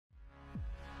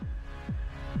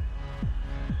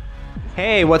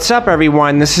Hey, what's up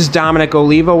everyone? This is Dominic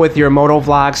Olivo with your Moto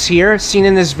Vlogs here. Seen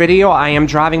in this video, I am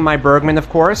driving my Burgman, of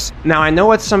course. Now, I know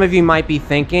what some of you might be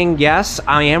thinking. Yes,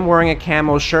 I am wearing a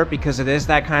camo shirt because it is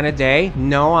that kind of day.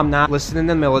 No, I'm not listed in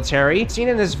the military. Seen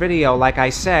in this video, like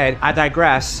I said, I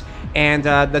digress. And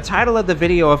the title of the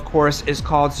video, of course, is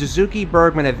called Suzuki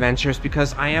Burgman Adventures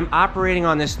because I am operating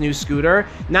on this new scooter.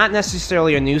 Not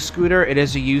necessarily a new scooter, it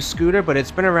is a used scooter, but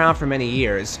it's been around for many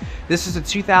years. This is a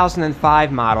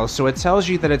 2005 model, so it tells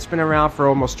you that it's been around for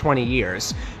almost 20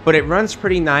 years. But it runs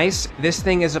pretty nice. This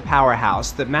thing is a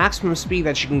powerhouse. The maximum speed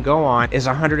that you can go on is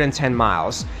 110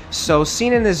 miles. So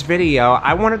seen in this video,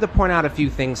 I wanted to point out a few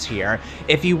things here.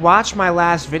 If you watch my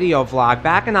last video vlog,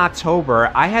 back in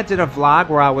October, I did a vlog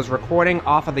where I was recording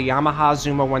off of the Yamaha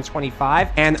Zuma 125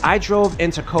 and I drove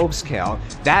into Cobskill.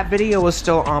 That video is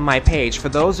still on my page. For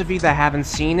those of you that haven't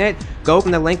seen it, go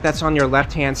in the link that's on your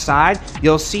left hand side.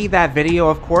 You'll see that video,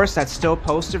 of course, that's still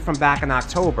posted from back in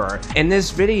October. In this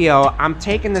video, I'm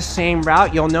taking the same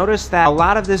route. You'll notice that a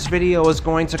lot of this video is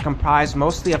going to comprise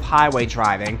mostly of highway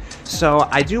driving. So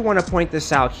I do want to point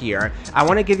this out here. I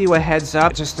want to give you a heads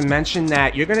up just to mention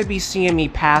that you're going to be seeing me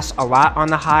pass a lot on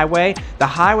the highway. The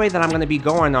highway that I'm going to be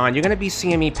going on, you're going to be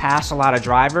seeing me pass a lot of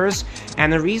drivers,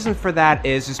 and the reason for that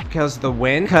is because of the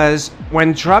wind. Because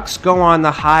when trucks go on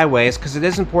the highways, because it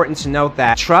is important to note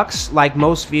that trucks, like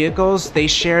most vehicles, they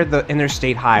share the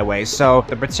interstate highway. So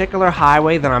the particular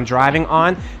highway that I'm driving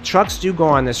on, trucks do go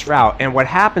on this route, and what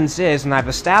happens is, and I've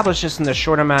established this in the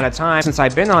short amount of time since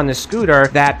I've been on this scooter,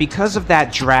 that because of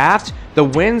that draft, the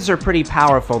winds are pretty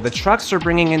powerful. The trucks are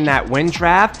bringing in that wind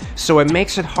draft, so it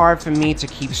makes it hard for me to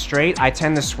keep straight. I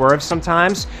tend to swerve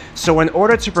sometimes. So in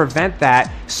order to prevent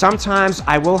that, sometimes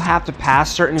I will have to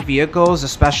pass certain vehicles,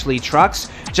 especially trucks,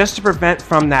 just to prevent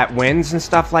from that winds and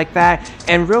stuff like that,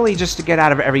 and really just to get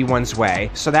out of everyone's way.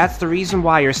 So that's the reason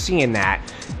why you're seeing that.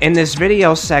 In this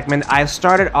video segment, I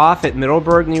started off at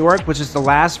Middleburgh, New York, which is the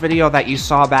last video that you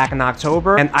saw back in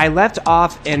October, and I left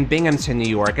off in Binghamton, New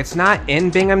York. It's not in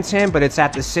Binghamton, but it's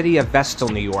at the city of Vestal,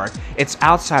 New York. It's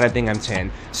outside of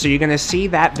Binghamton. So you're gonna see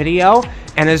that video,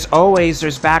 and as always,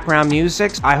 there's background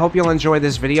music. I hope you'll enjoy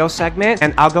this video segment,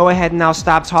 and I'll go ahead and I'll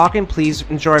stop talking. Please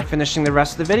enjoy finishing the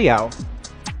rest of the video.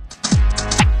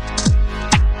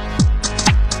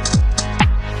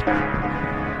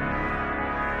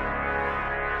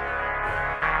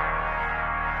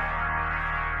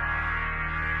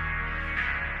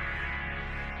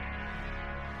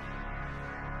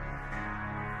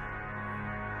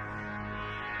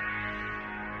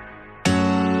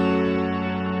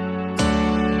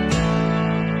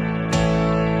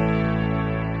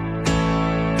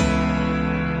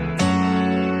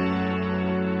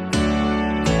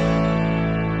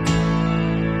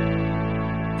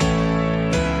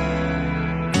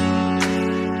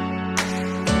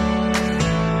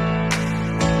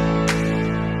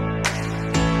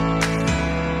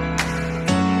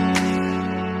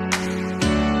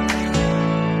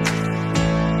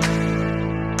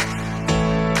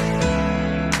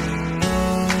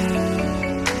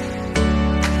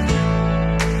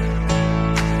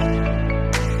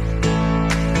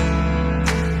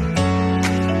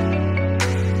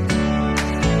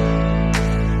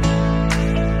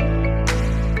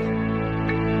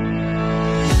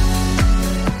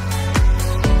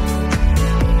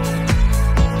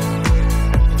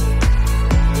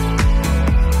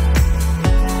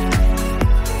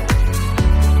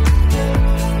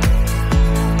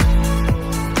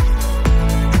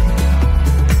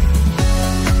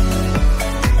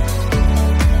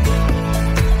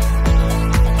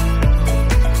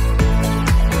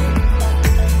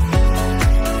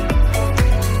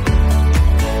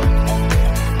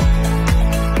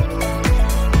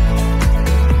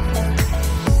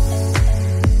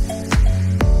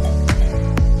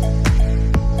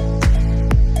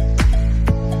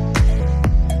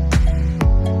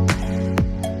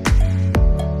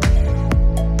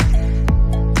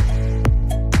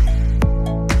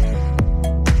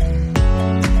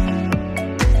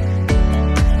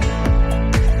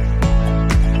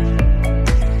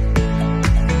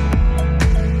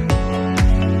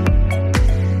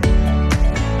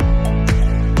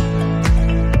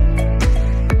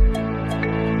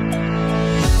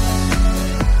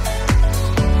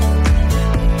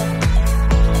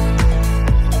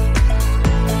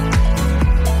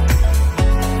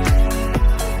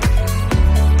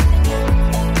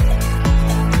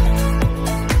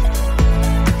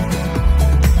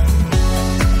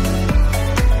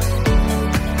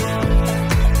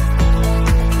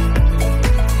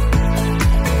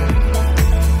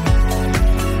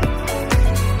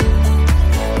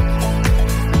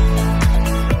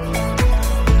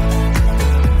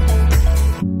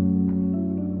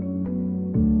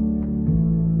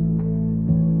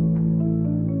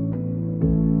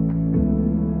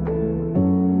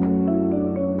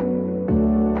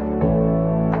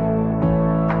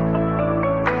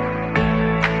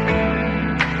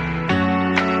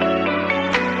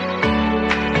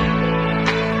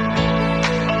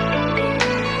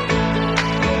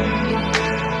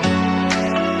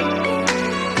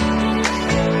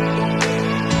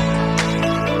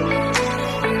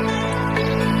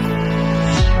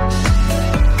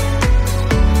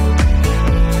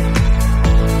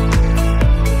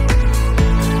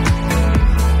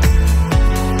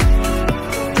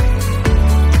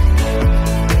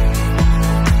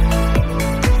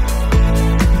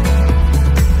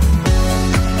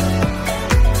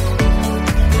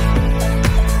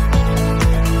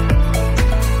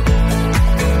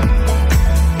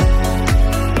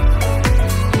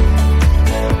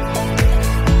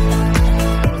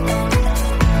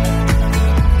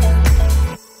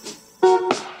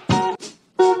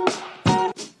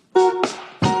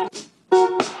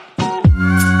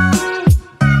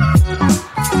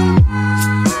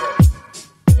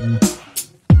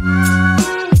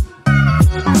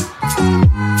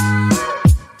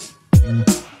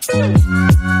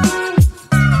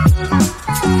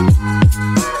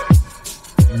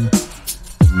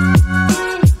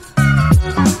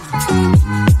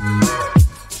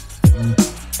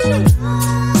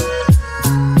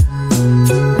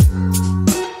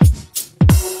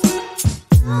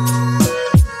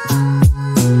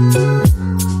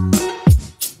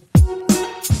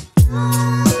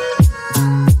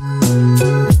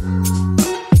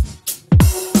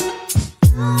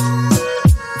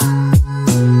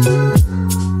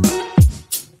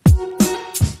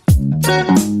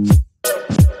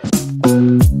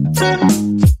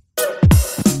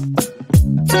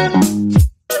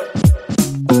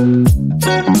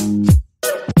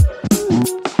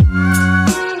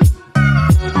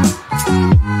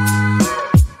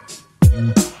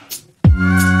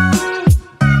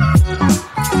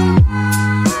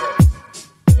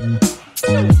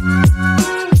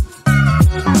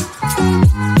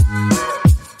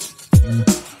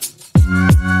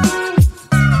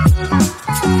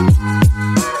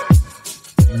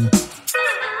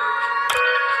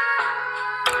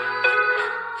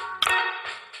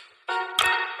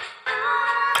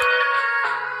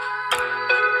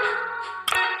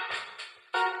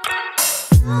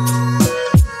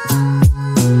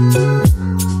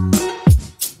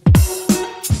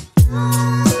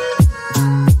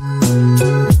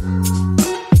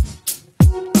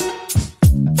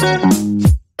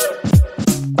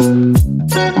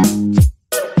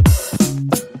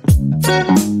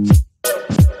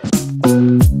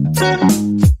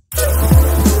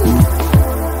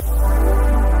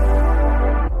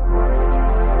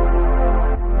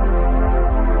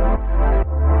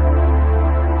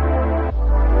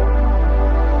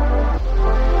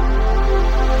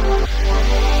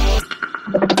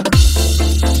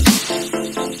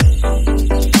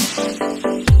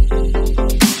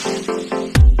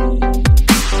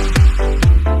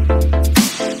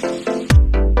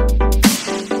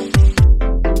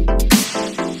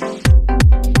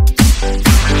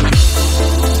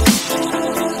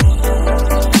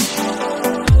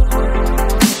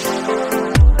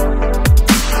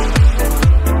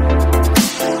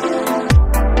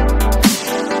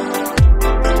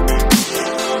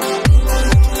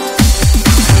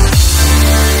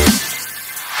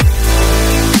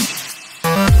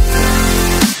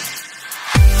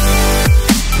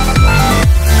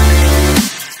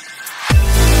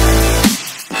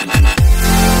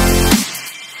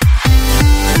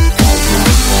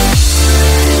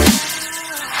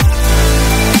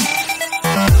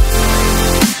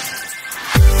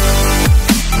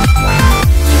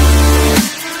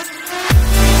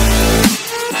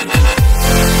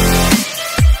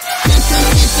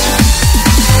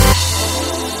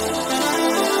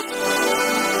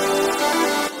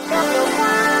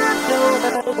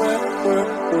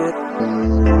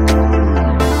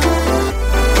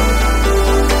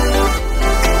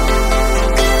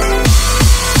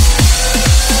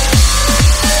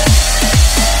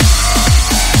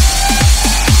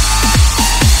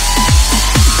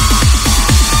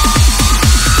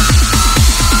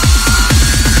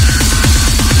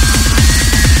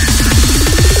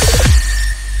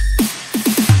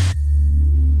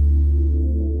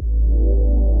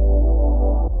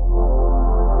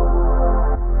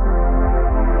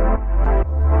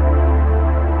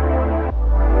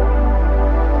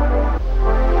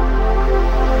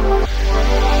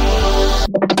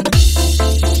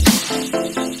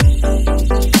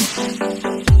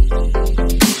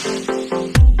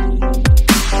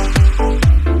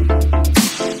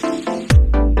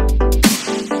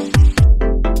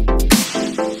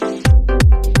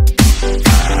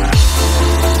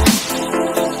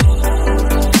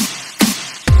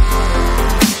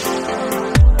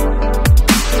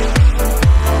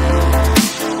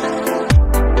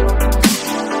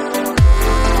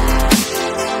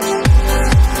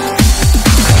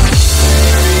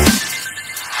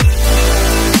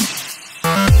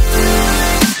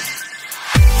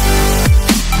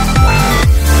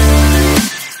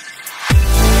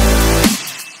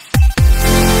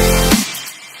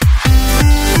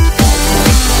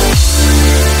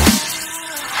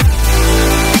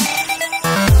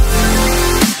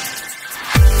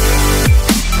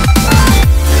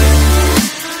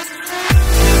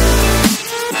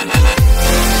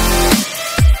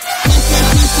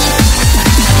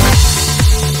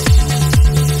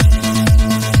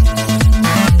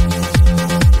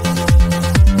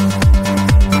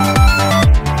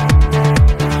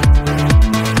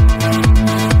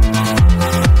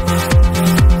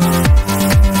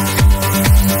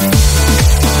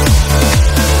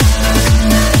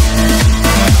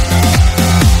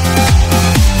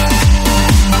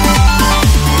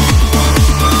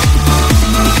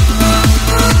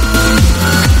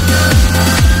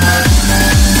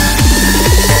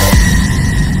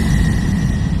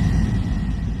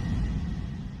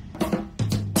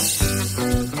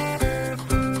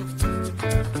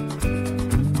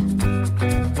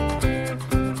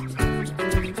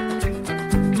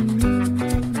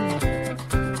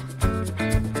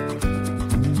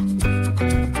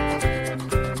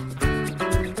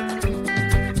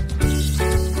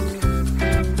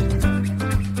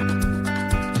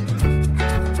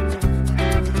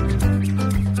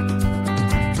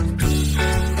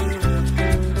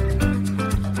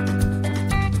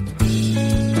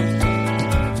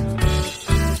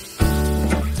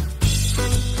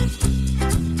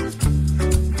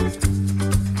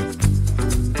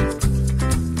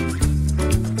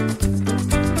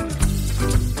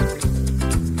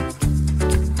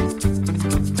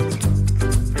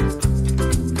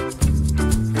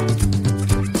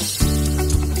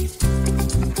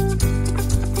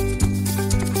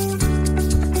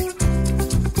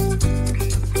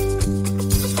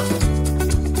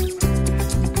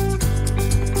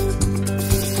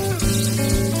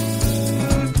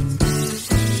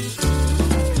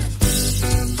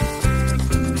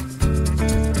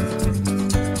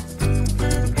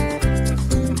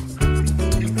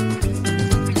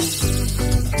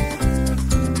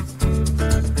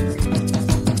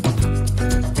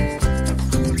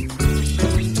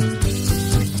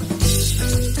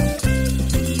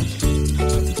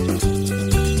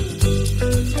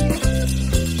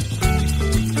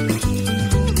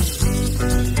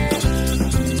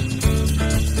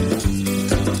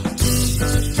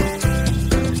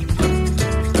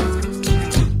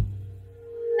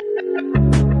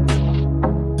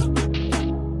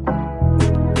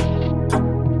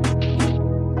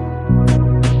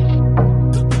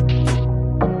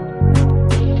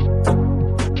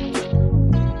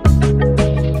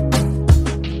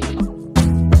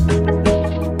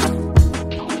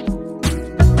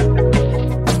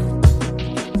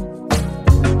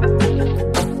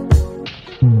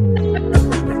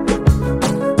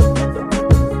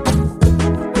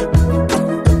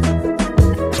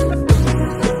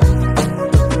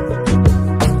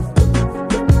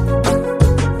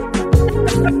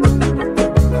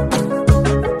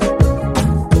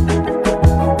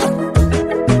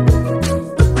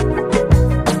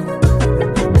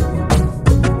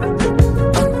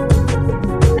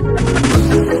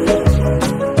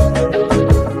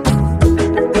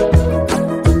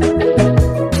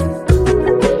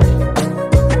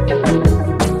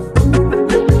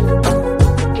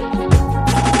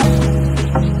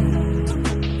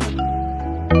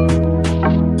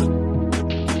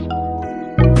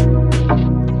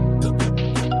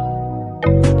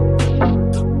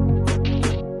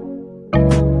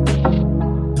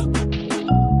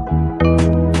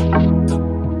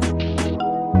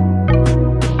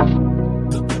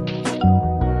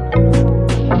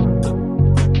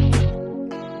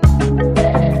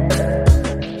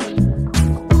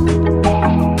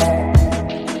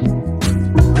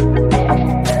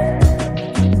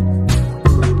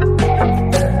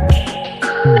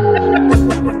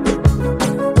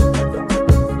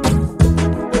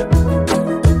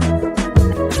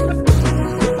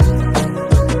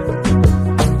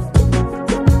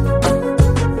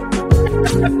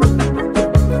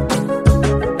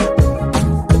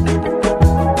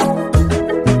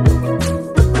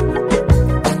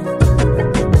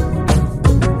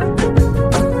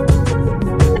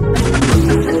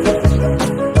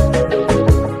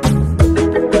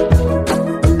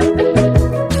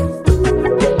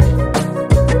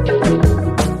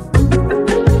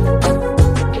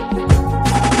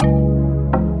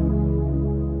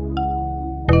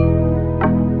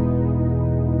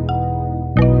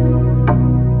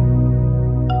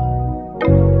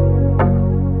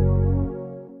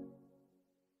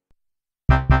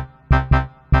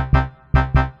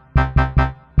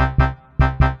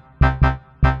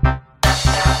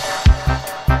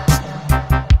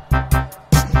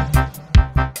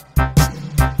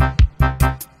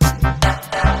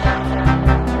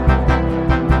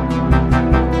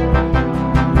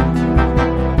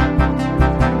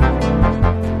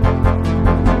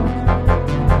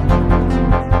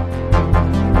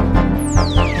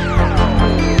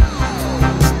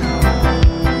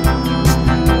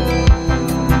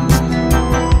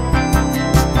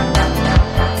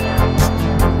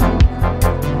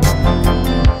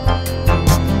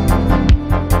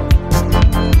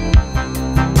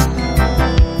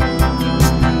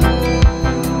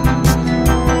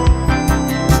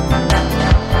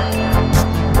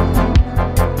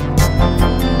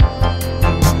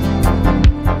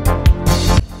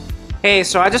 Hey,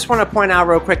 so I just want to point out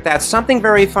real quick that something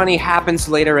very funny happens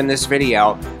later in this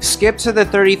video. Skip to the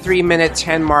 33-minute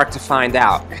 10 mark to find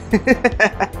out.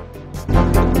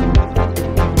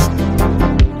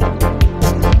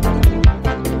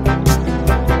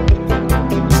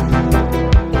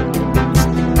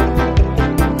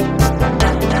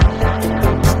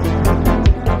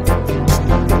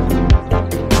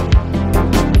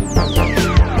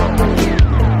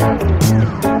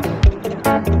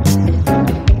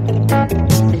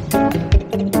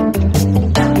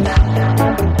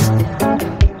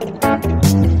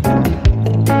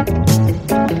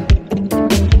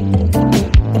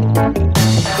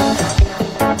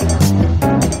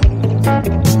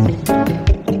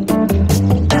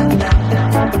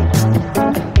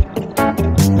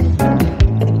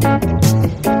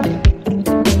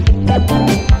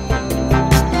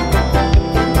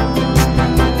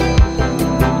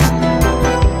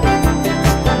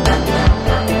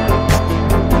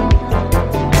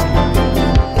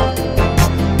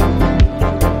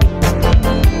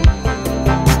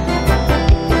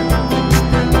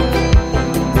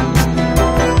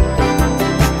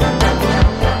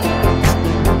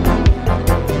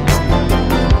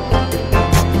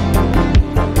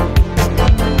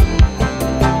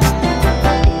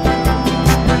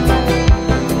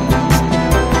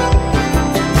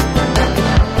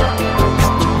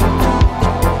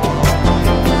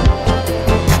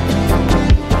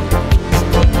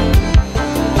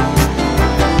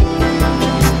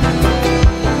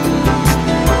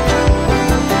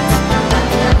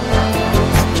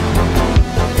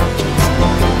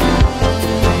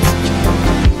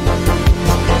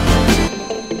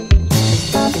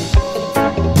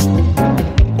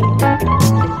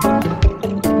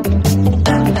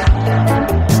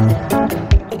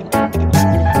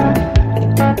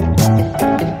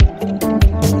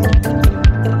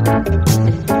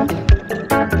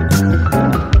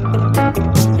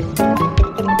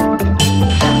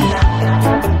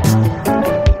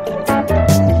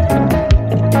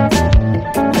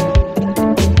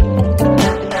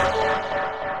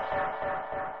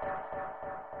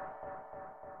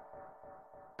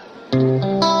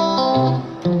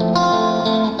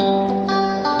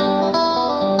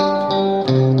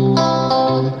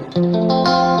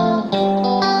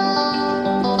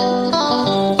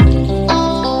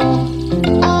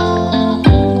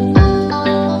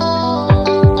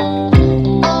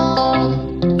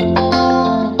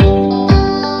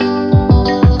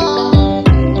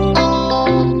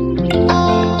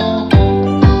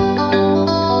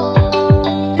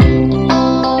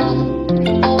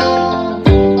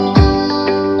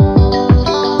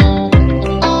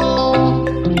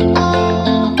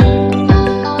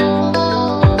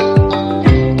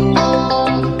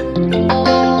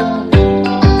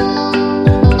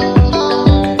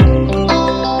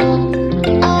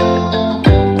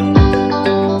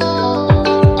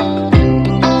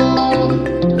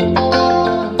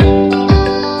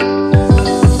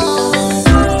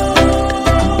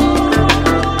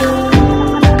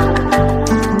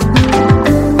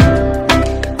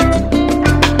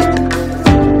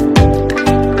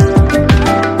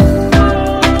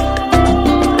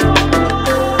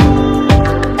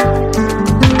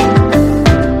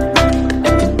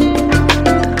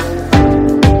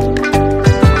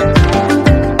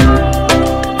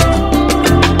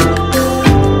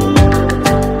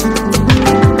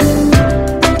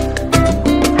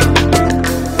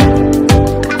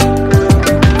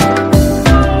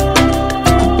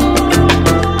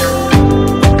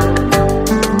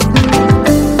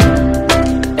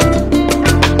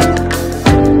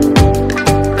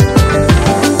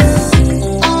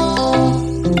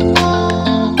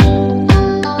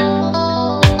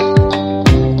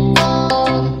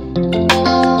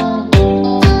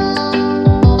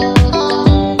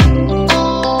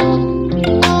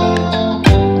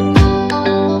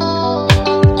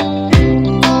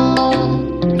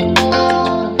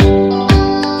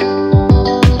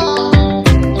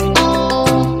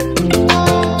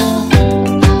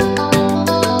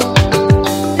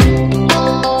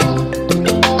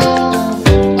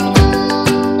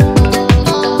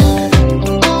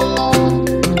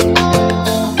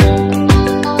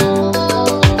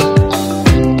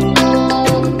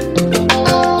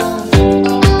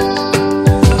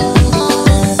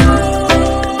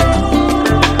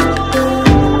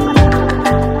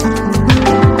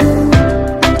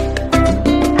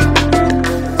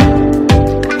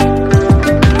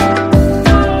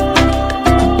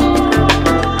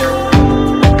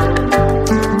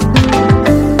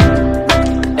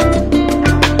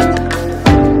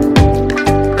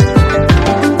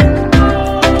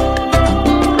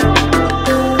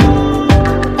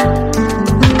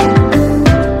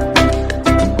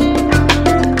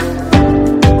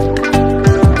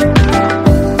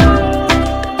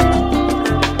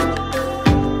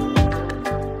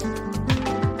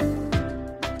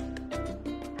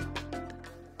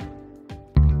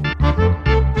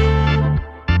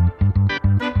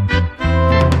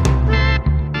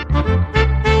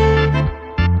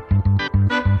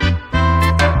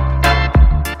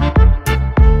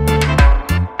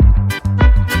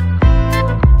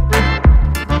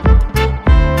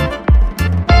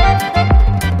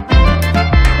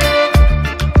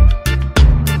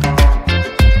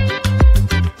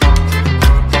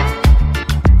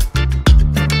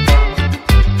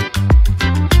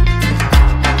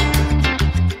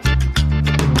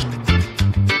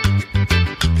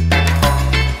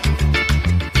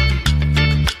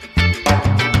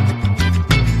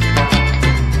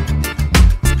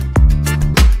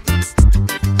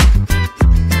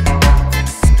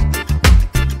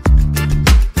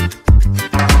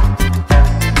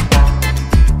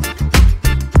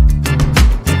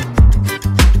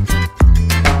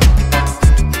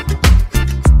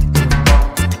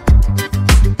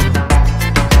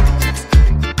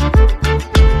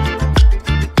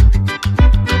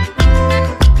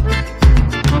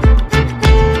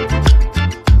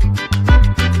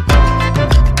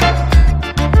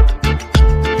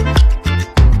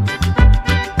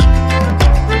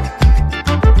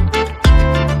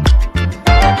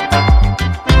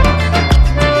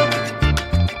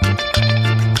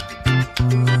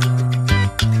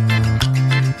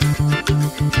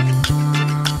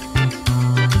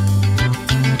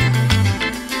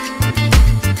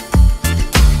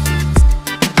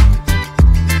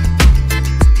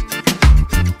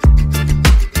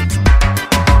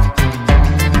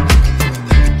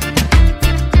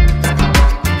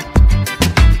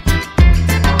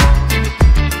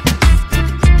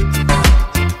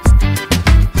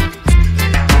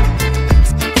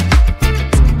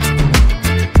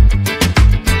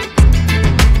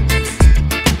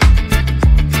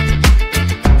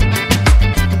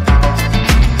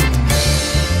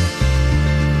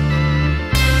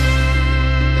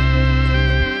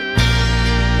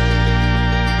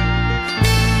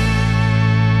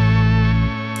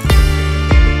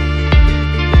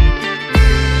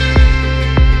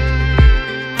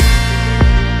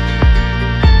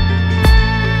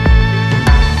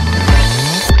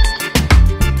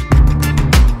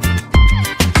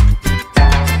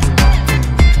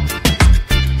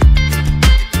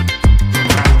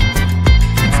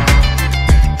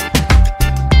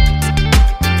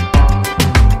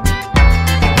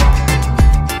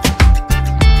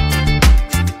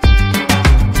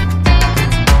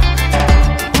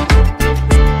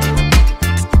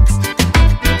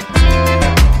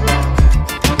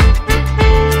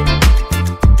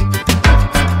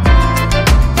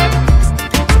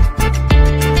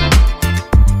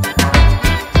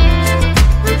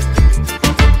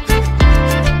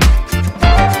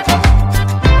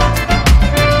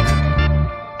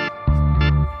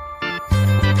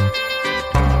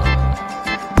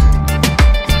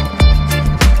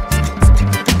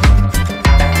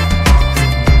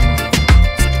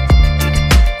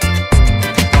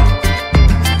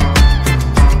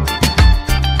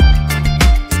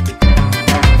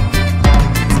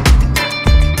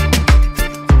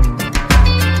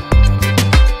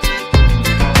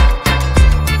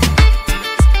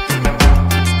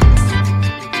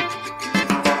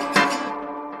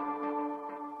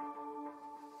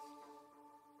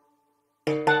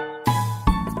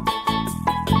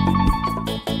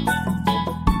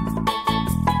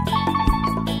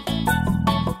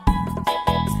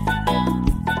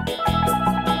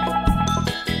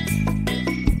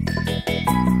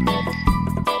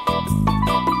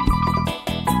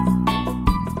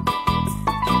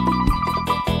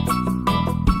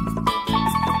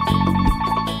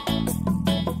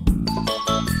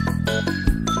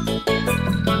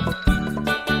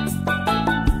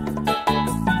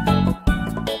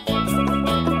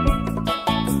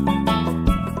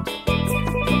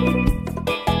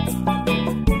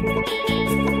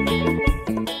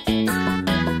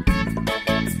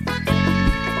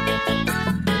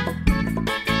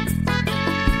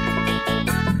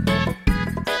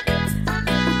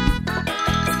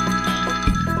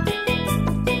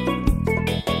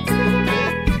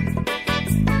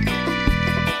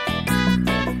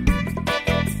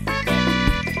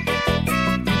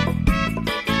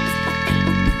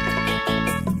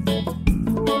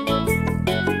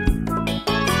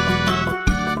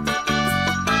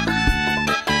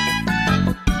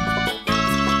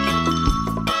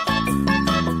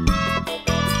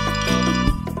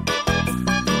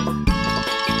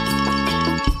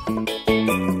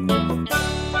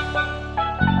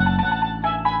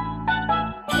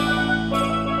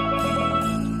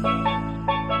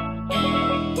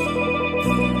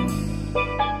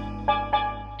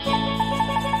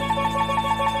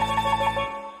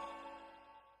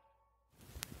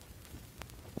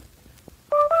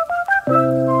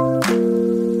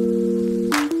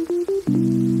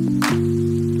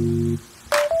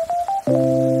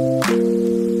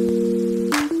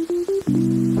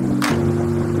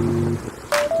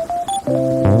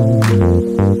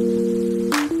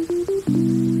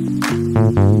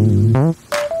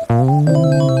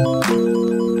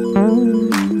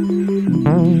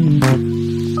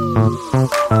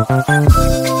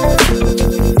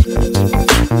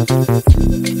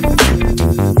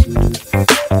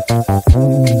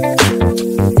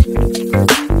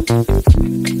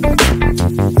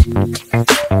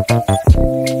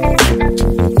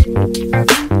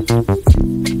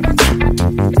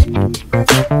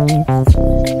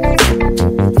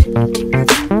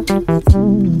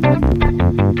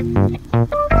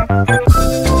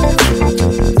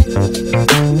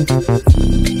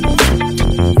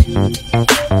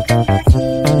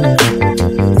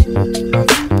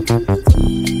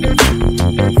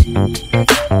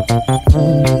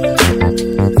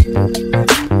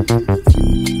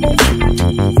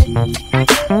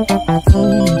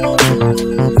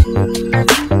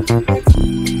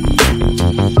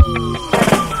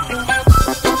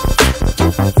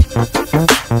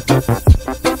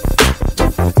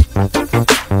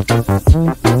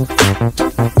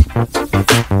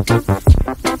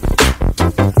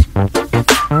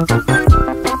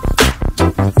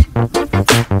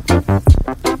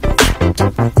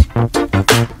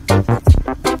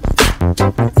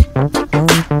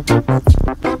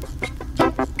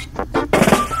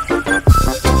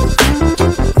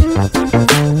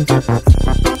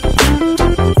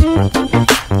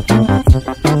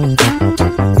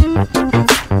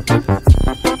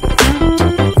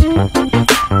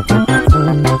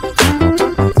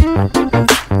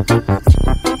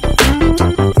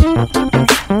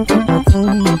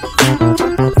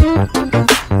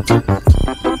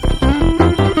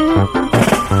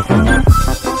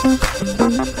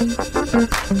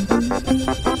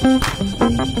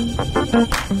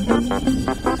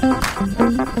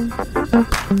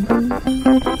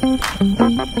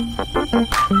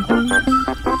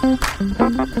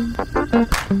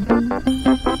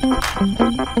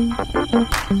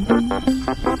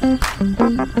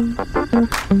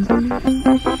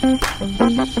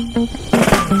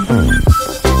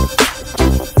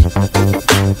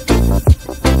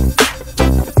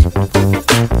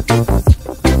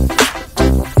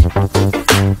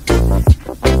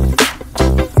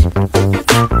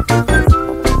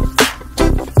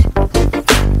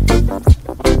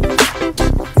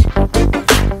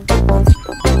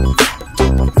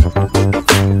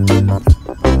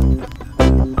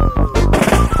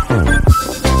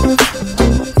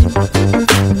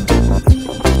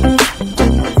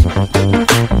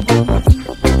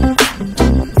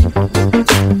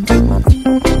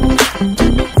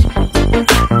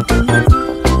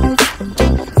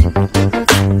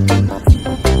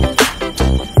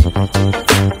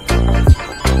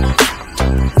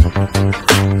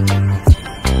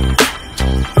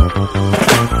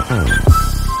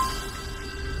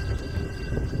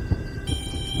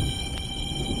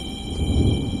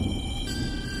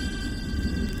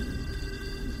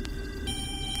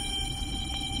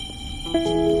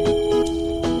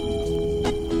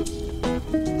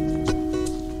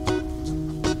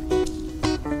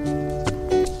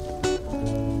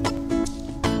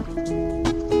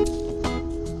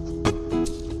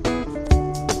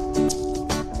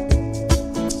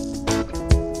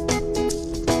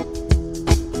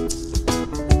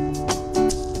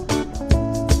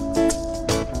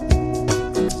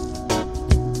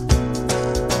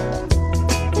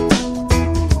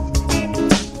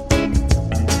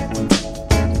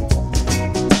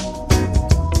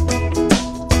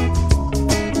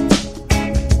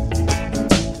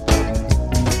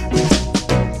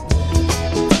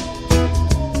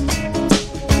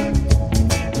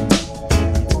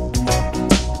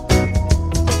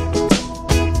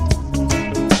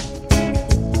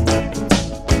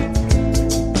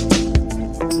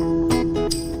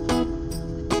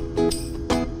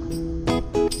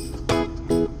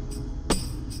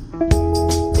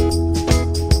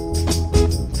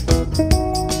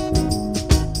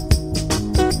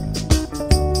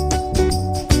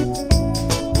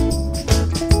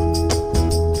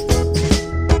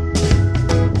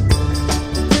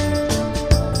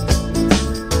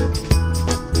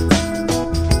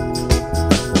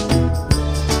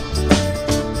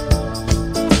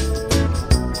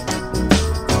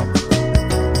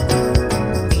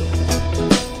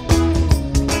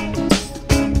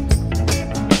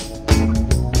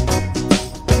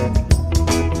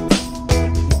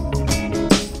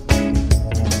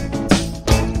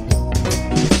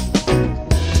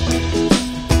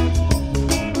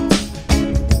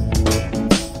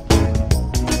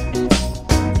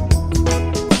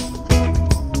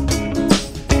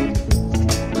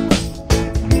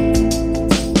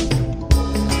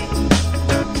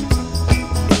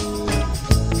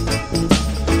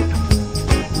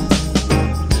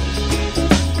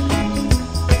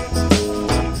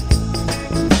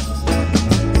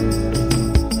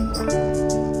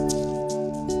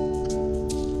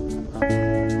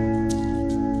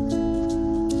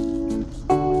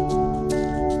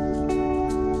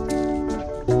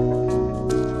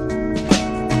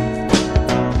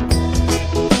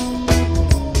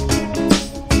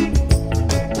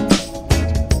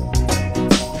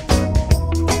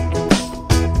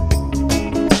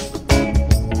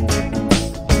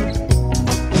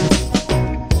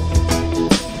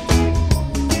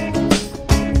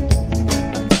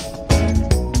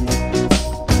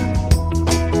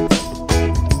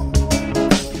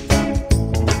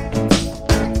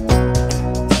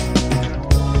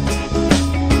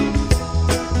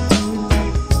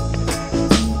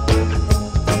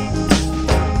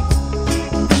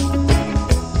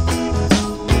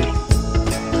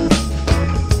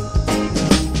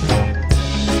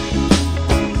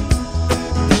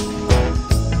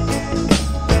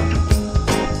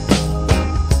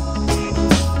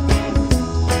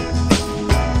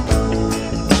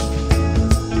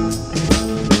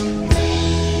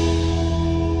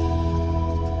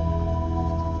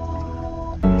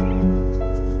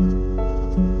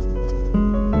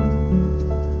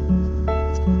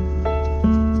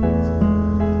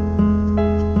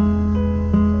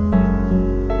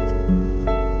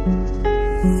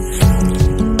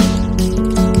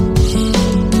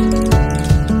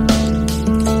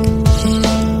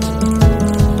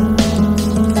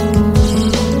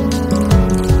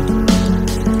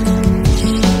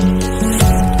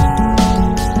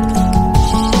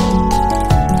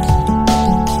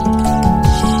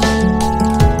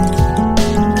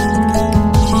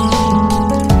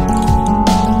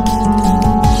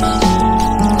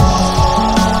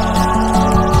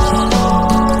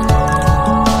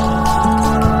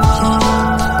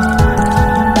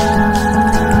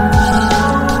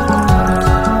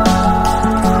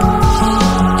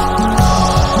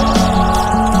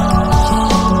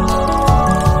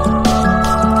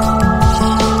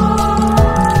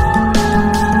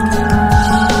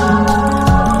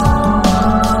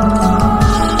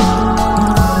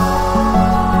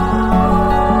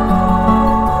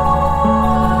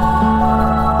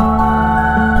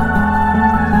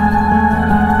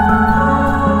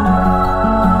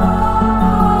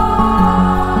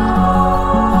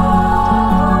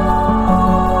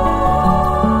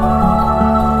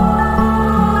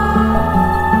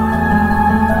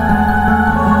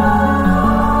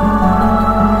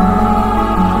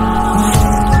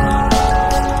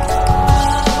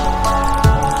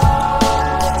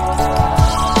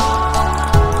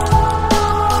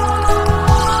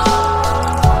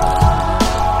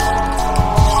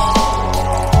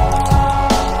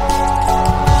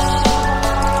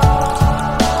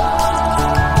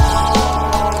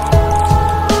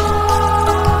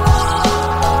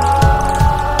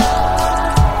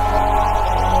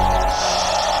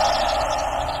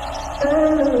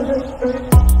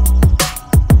 Bye.